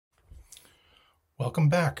Welcome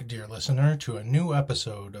back, dear listener, to a new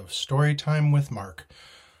episode of Storytime with Mark,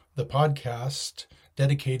 the podcast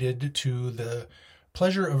dedicated to the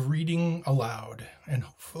pleasure of reading aloud, and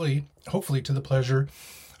hopefully to the pleasure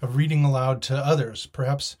of reading aloud to others,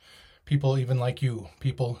 perhaps people even like you,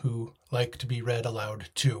 people who like to be read aloud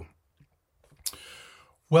too.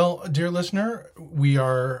 Well, dear listener, we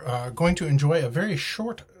are going to enjoy a very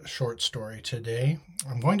short story today.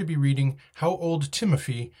 I'm going to be reading How Old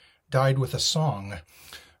Timofei Died with a Song.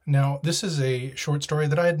 Now, this is a short story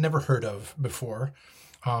that I had never heard of before,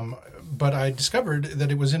 but I discovered that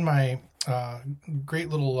it was in my great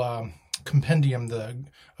little compendium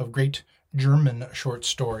of great German short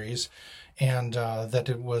stories, and that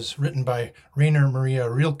it was written by Rainer Maria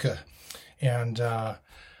Rilke. And I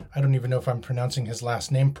don't even know if I'm pronouncing his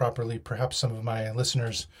last name properly. Perhaps some of my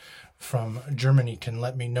listeners from Germany can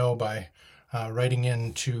let me know by writing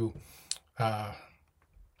in to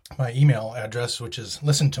my email address, which is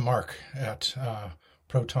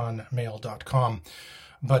listentomark@protonmail.com.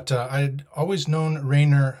 But I'd always known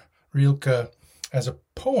Rainer Rilke as a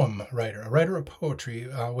poem writer, a writer of poetry,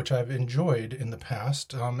 which I've enjoyed in the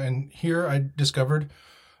past. And here I discovered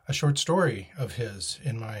a short story of his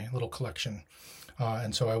in my little collection.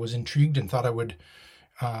 And so I was intrigued and thought I would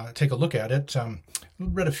take a look at it.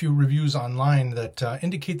 Read a few reviews online that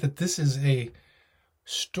indicate that this is a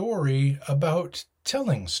story about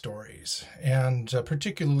telling stories, and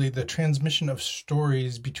particularly the transmission of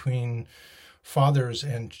stories between fathers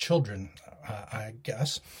and children, I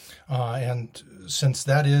guess. And since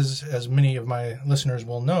that is, as many of my listeners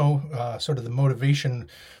will know, sort of the motivation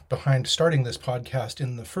behind starting this podcast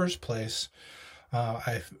in the first place,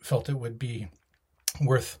 I felt it would be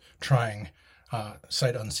worth trying,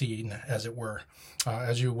 sight unseen, as it were.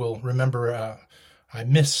 As you will remember, I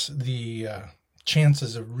miss the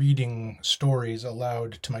chances of reading stories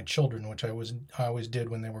aloud to my children, which I always did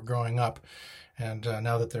when they were growing up. And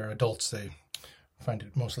now that they're adults, they find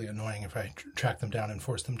it mostly annoying if I track them down and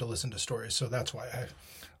force them to listen to stories. So that's why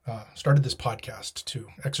I started this podcast, to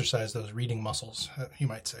exercise those reading muscles, you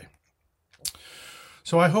might say.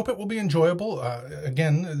 So I hope it will be enjoyable.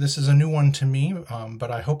 Again, this is a new one to me, but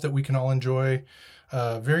I hope that we can all enjoy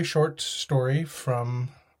a very short story from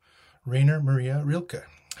Rainer Maria Rilke,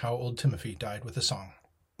 How Old Timofei Died with a Song.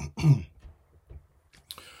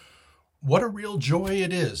 What a real joy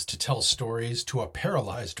it is to tell stories to a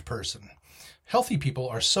paralyzed person. Healthy people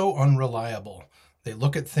are so unreliable. They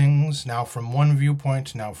look at things, now from one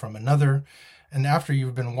viewpoint, now from another, and after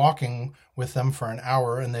you've been walking with them for an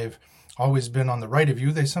hour and they've always been on the right of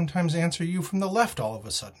you, they sometimes answer you from the left all of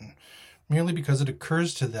a sudden, merely because it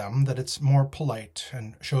occurs to them that it's more polite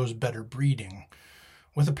and shows better breeding.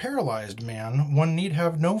 With a paralyzed man, one need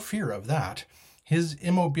have no fear of that. His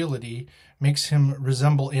immobility makes him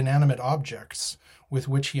resemble inanimate objects, with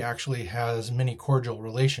which he actually has many cordial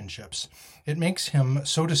relationships. It makes him,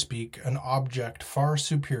 so to speak, an object far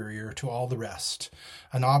superior to all the rest,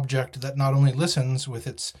 an object that not only listens with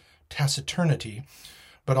its taciturnity,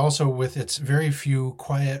 but also with its very few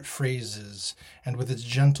quiet phrases and with its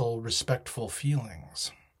gentle, respectful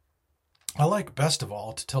feelings. I like best of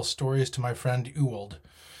all to tell stories to my friend Ewald,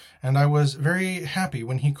 and I was very happy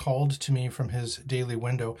when he called to me from his daily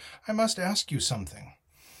window, "I must ask you something."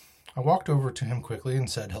 I walked over to him quickly and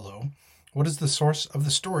said hello. "What is the source of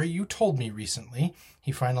the story you told me recently?"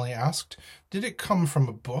 he finally asked. "Did it come from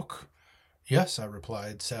a book?" "Yes," I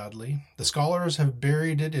replied sadly. "The scholars have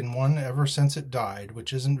buried it in one ever since it died,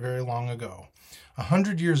 which isn't very long ago.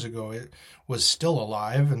 100 years ago it was still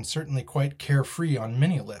alive and certainly quite carefree on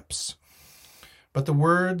many lips. But the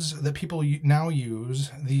words that people now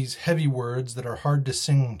use, these heavy words that are hard to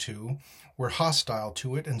sing to, were hostile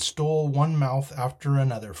to it and stole one mouth after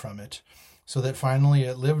another from it, so that finally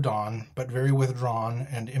it lived on, but very withdrawn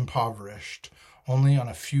and impoverished, only on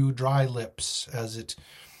a few dry lips, as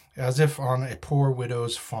if on a poor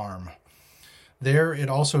widow's farm. There it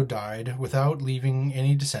also died, without leaving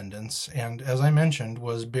any descendants, and, as I mentioned,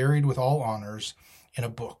 was buried with all honors in a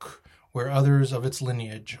book, where others of its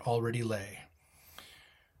lineage already lay."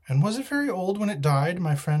 "And was it very old when it died?"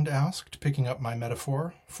 my friend asked, picking up my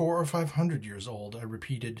metaphor. 400 or 500 years old, I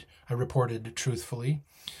reported truthfully.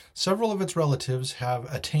 "Several of its relatives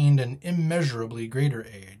have attained an immeasurably greater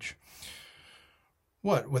age."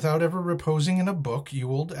 "What, without ever reposing in a book?"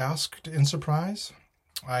 Ewald asked in surprise.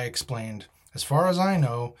 I explained. "As far as I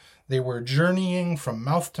know, they were journeying from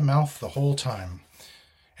mouth to mouth the whole time."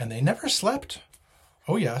 "And they never slept?"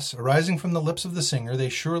 "Oh yes, arising from the lips of the singer, they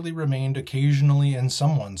surely remained occasionally in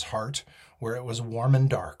someone's heart, where it was warm and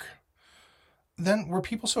dark." "Then were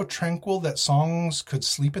people so tranquil that songs could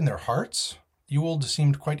sleep in their hearts?" Ewald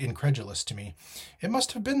seemed quite incredulous to me. It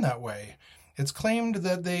must have been that way. It's claimed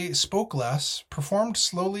that they spoke less, performed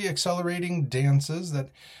slowly accelerating dances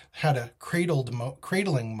that had a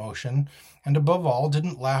cradling motion, and above all,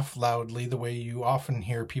 didn't laugh loudly the way you often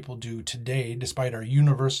hear people do today, despite our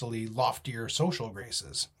universally loftier social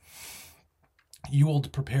graces.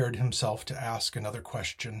 Ewald prepared himself to ask another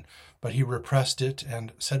question, but he repressed it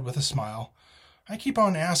and said with a smile, "I keep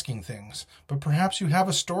on asking things, but perhaps you have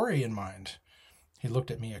a story in mind." He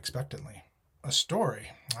looked at me expectantly. "A story?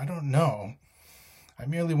 I don't know. I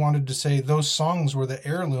merely wanted to say those songs were the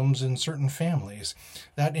heirlooms in certain families.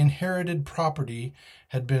 That inherited property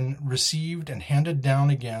had been received and handed down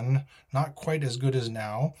again, not quite as good as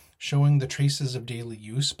now, showing the traces of daily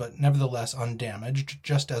use, but nevertheless undamaged,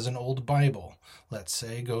 just as an old Bible, let's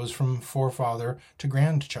say, goes from forefather to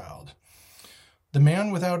grandchild. The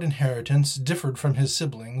man without inheritance differed from his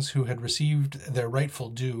siblings who had received their rightful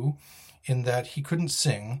due in that he couldn't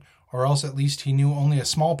sing, or else at least he knew only a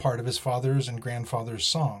small part of his father's and grandfather's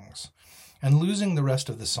songs. And losing the rest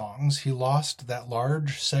of the songs, he lost that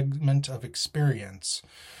large segment of experience,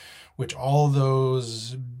 which all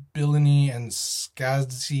those Biliny and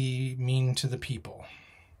Skazzi mean to the people.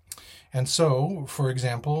 And so, for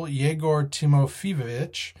example, Yegor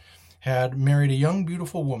Timofeyevich had married a young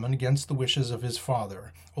beautiful woman against the wishes of his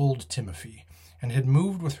father, old Timofei, and had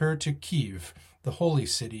moved with her to Kiev, the holy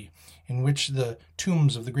city, in which the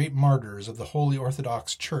tombs of the great martyrs of the Holy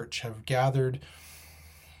Orthodox Church have gathered.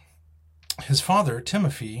 His father,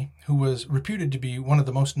 Timofei, who was reputed to be one of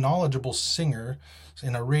the most knowledgeable singers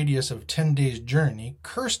in a radius of 10 days' journey,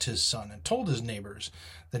 cursed his son and told his neighbors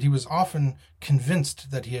that he was often convinced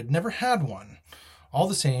that he had never had one. All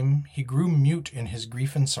the same, he grew mute in his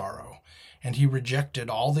grief and sorrow, and he rejected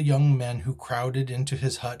all the young men who crowded into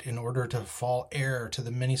his hut in order to fall heir to the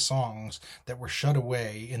many songs that were shut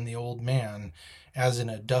away in the old man, as in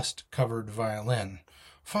a dust-covered violin.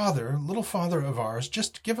 "Father, little father of ours,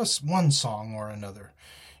 just give us one song or another.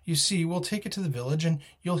 You see, we'll take it to the village, and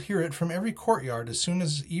you'll hear it from every courtyard as soon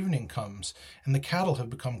as evening comes, and the cattle have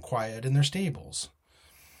become quiet in their stables."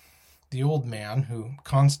 The old man, who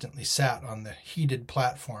constantly sat on the heated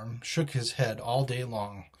platform, shook his head all day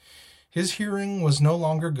long. His hearing was no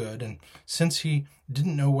longer good, and since he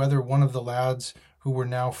didn't know whether one of the lads who were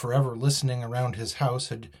now forever listening around his house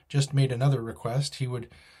had just made another request, he would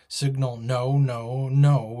signal no, no,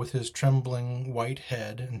 no with his trembling white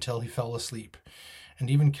head until he fell asleep, and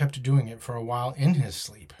even kept doing it for a while in his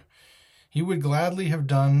sleep. He would gladly have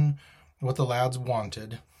done what the lads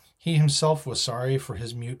wanted. He himself was sorry for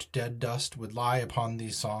his mute dead dust would lie upon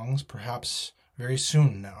these songs, perhaps very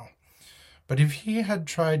soon now. But if he had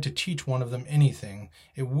tried to teach one of them anything,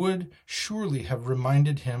 it would surely have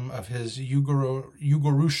reminded him of his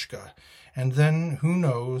Yugorushka, and then who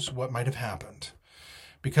knows what might have happened.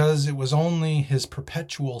 Because it was only his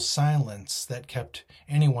perpetual silence that kept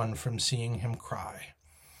anyone from seeing him cry.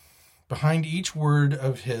 Behind each word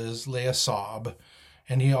of his lay a sob,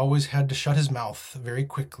 and he always had to shut his mouth very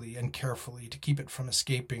quickly and carefully to keep it from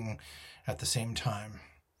escaping at the same time.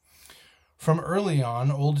 From early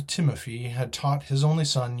on, old Timofei had taught his only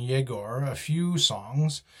son, Yegor, a few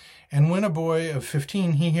songs, and when a boy of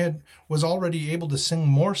 15, he was already able to sing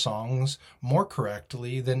more songs more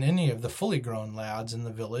correctly than any of the fully grown lads in the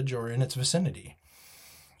village or in its vicinity.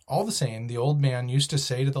 All the same, the old man used to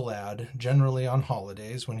say to the lad, generally on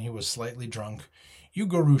holidays when he was slightly drunk,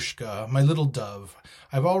 "Yugorushka, my little dove,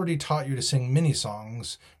 I've already taught you to sing many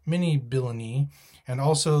songs, many Biliny, and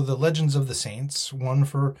also the Legends of the Saints, one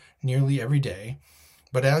for nearly every day.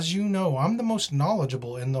 But as you know, I'm the most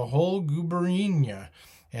knowledgeable in the whole gubernia,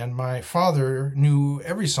 and my father knew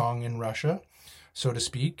every song in Russia, so to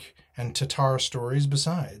speak, and Tatar stories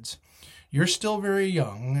besides. You're still very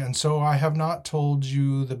young, and so I have not told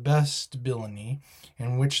you the best Biliny,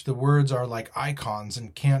 in which the words are like icons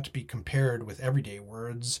and can't be compared with everyday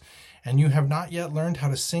words, and you have not yet learned how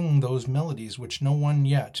to sing those melodies which no one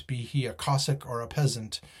yet, be he a Cossack or a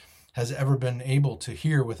peasant, has ever been able to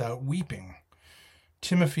hear without weeping."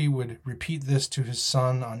 Timofei would repeat this to his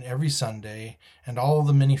son on every Sunday and all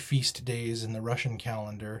the many feast days in the Russian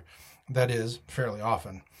calendar, that is, fairly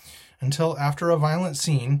often, until after a violent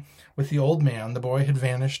scene with the old man, the boy had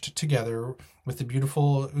vanished together with the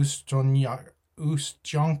beautiful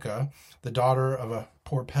Ustyanka, the daughter of a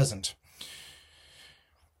poor peasant.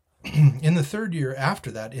 In the third year after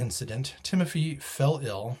that incident, Timofei fell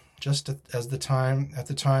ill, just at the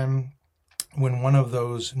time when one of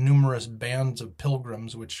those numerous bands of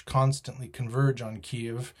pilgrims which constantly converge on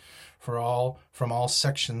Kiev from all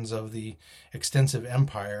sections of the extensive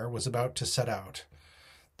empire was about to set out.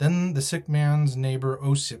 Then the sick man's neighbor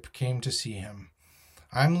Osip came to see him.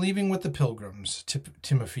 "I'm leaving with the pilgrims,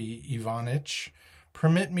 Timofei Ivanitch.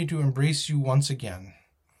 Permit me to embrace you once again."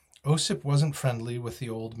 Osip wasn't friendly with the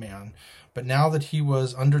old man, but now that he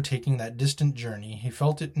was undertaking that distant journey, he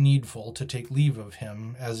felt it needful to take leave of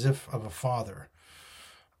him as if of a father.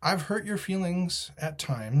 "I've hurt your feelings at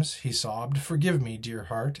times," he sobbed. "Forgive me, dear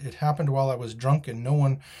heart. It happened while I was drunk, and no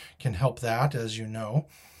one can help that, as you know.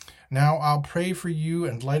 Now I'll pray for you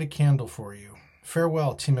and light a candle for you.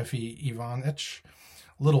 Farewell, Timofei Ivanitch.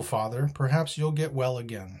 Little father, perhaps you'll get well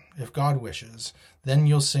again, if God wishes. Then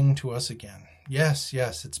you'll sing to us again. Yes,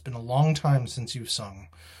 it's been a long time since you've sung.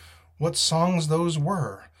 What songs those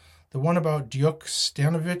were! The one about Dyuk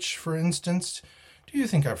Stanovich, for instance. Do you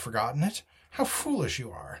think I've forgotten it? How foolish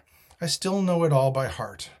you are. I still know it all by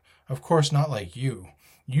heart. Of course not like you.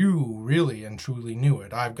 You really and truly knew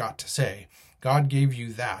it, I've got to say. God gave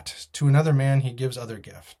you that. To another man he gives other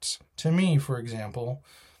gifts. To me, for example."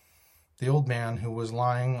 The old man, who was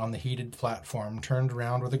lying on the heated platform, turned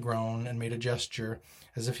round with a groan and made a gesture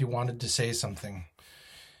as if he wanted to say something.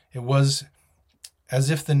 It was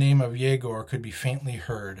as if the name of Yegor could be faintly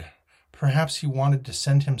heard. Perhaps he wanted to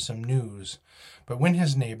send him some news. But when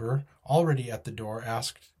his neighbor, already at the door,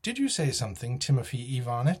 asked, "Did you say something, Timofei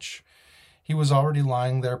Ivanitch?" he was already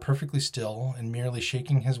lying there perfectly still and merely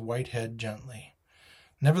shaking his white head gently.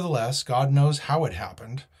 Nevertheless, God knows how it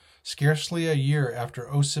happened. Scarcely a year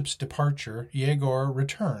after Osip's departure, Yegor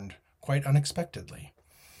returned, quite unexpectedly.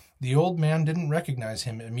 The old man didn't recognize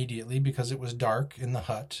him immediately because it was dark in the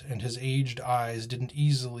hut, and his aged eyes didn't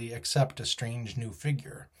easily accept a strange new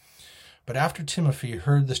figure. But after Timofei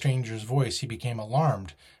heard the stranger's voice, he became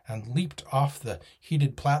alarmed and leaped off the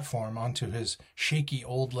heated platform onto his shaky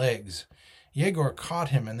old legs. Yegor caught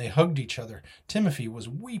him, and they hugged each other. Timofei was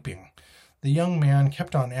weeping. The young man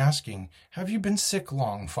kept on asking, "Have you been sick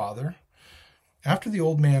long, father?" After the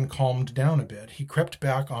old man calmed down a bit, he crept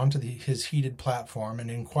back onto his heated platform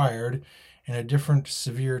and inquired, in a different,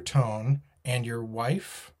 severe tone, "And your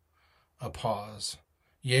wife?" A pause.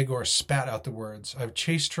 Yegor spat out the words, "I've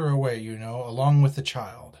chased her away, you know, along with the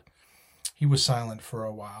child." He was silent for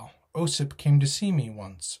a while. "Osip came to see me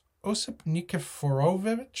once." "Osip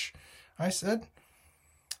Nikiforovitch?" I said.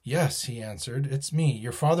 "Yes," he answered, "it's me.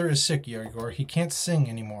 Your father is sick, Yegor. He can't sing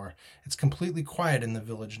any more. It's completely quiet in the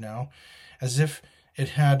village now, as if it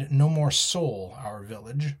had no more soul, our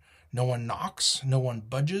village. No one knocks, no one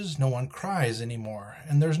budges, no one cries any more,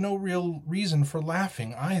 and there's no real reason for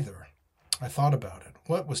laughing either." I thought about it.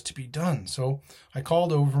 What was to be done? So I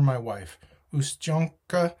called over my wife.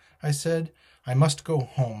 "Ustyanka," I said, "I must go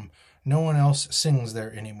home. No one else sings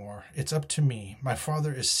there any more. It's up to me. My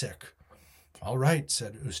father is sick." "All right,"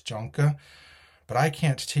 said Ustyanka, "but I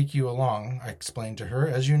can't take you along," I explained to her.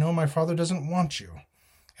 "As you know, my father doesn't want you.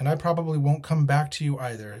 And I probably won't come back to you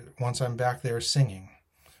either once I'm back there singing."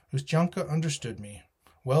 Ustyanka understood me.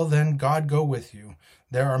 "Well then, God go with you.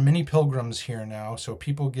 There are many pilgrims here now, so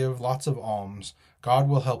people give lots of alms. God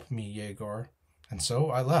will help me, Yegor." And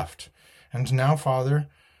so I left. "And now, father,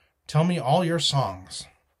 tell me all your songs."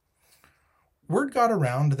 Word got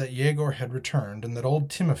around that Yegor had returned and that old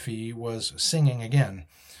Timofei was singing again.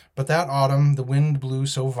 But that autumn the wind blew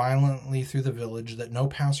so violently through the village that no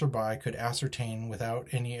passer-by could ascertain without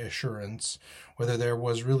any assurance whether there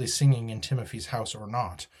was really singing in Timofei's house or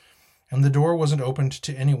not, and the door wasn't opened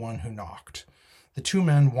to anyone who knocked. The two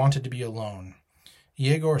men wanted to be alone.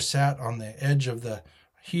 Yegor sat on the edge of the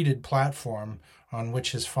heated platform on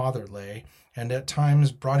which his father lay, and at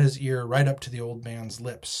times brought his ear right up to the old man's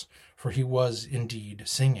lips, for he was indeed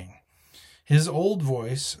singing. His old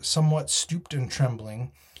voice, somewhat stooped and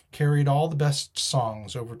trembling, carried all the best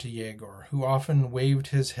songs over to Yegor, who often waved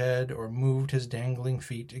his head or moved his dangling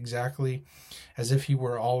feet exactly as if he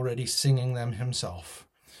were already singing them himself.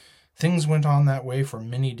 Things went on that way for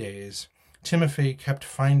many days. Timofei kept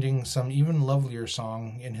finding some even lovelier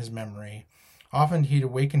song in his memory. Often he'd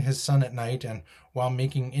awaken his son at night, and while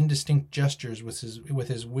making indistinct gestures with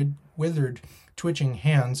his withered, twitching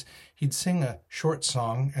hands, he'd sing a short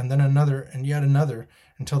song, and then another, and yet another,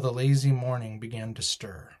 until the lazy morning began to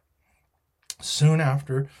stir. Soon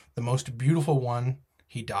after, the most beautiful one,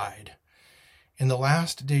 he died. In the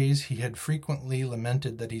last days he had frequently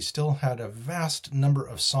lamented that he still had a vast number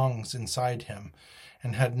of songs inside him,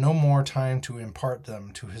 and had no more time to impart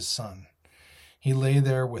them to his son. He lay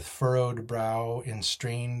there with furrowed brow in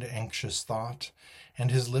strained, anxious thought, and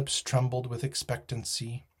his lips trembled with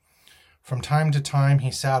expectancy. From time to time he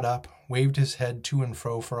sat up, waved his head to and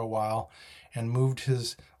fro for a while, and moved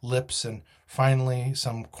his lips, and finally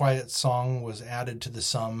some quiet song was added to the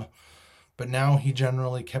sum. but now he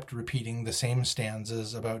generally kept repeating the same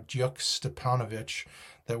stanzas about Dyuk Stepanovich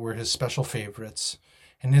that were his special favorites,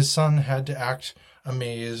 and his son had to act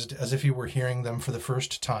amazed as if he were hearing them for the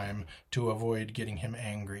first time to avoid getting him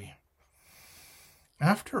angry.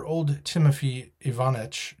 After old Timofei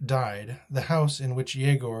Ivanitch died, the house in which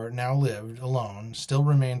Yegor now lived alone still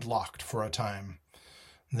remained locked for a time.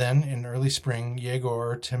 Then, in early spring,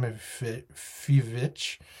 Yegor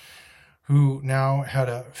Timofeyevich, who now had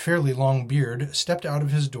a fairly long beard, stepped out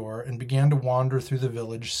of his door and began to wander through the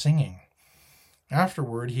village singing.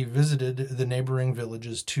 Afterward, he visited the neighboring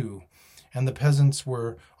villages too, and the peasants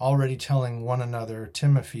were already telling one another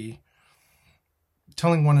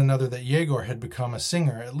that Yegor had become a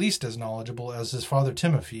singer at least as knowledgeable as his father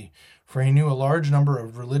Timofei, for he knew a large number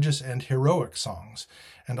of religious and heroic songs,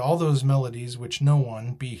 and all those melodies which no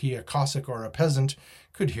one, be he a Cossack or a peasant,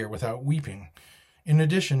 could hear without weeping. In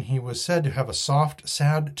addition, he was said to have a soft,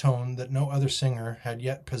 sad tone that no other singer had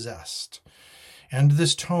yet possessed. And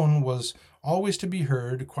this tone was always to be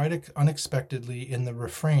heard quite unexpectedly in the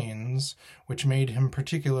refrains, which made him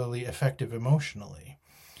particularly effective emotionally.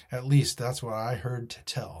 At least that's what I heard to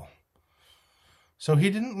tell. So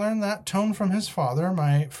he didn't learn that tone from his father,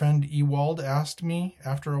 my friend Ewald asked me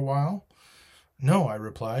after a while. No, I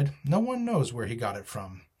replied. No one knows where he got it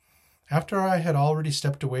from. After I had already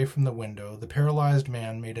stepped away from the window, the paralyzed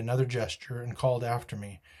man made another gesture and called after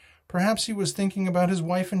me. Perhaps he was thinking about his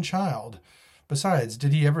wife and child. Besides,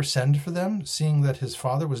 did he ever send for them, seeing that his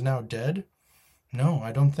father was now dead? No,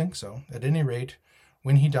 I don't think so. At any rate,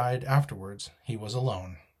 when he died afterwards, he was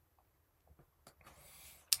alone.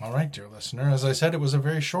 All right, dear listener, as I said, it was a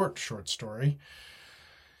very short story.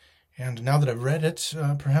 And now that I've read it,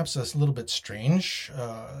 perhaps that's a little bit strange.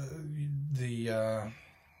 The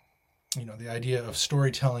idea of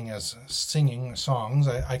storytelling as singing songs,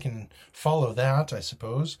 I can follow that, I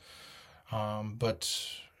suppose. But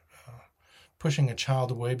pushing a child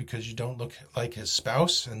away because you don't look like his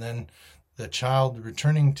spouse, and then the child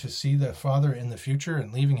returning to see the father in the future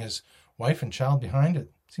and leaving his wife and child behind,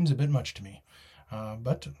 it seems a bit much to me.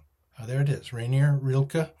 But there it is, Rainier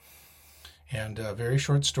Rilke, and a very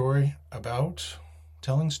short story about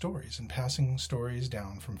telling stories and passing stories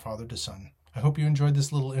down from father to son. I hope you enjoyed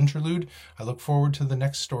this little interlude. I look forward to the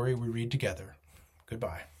next story we read together.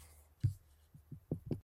 Goodbye.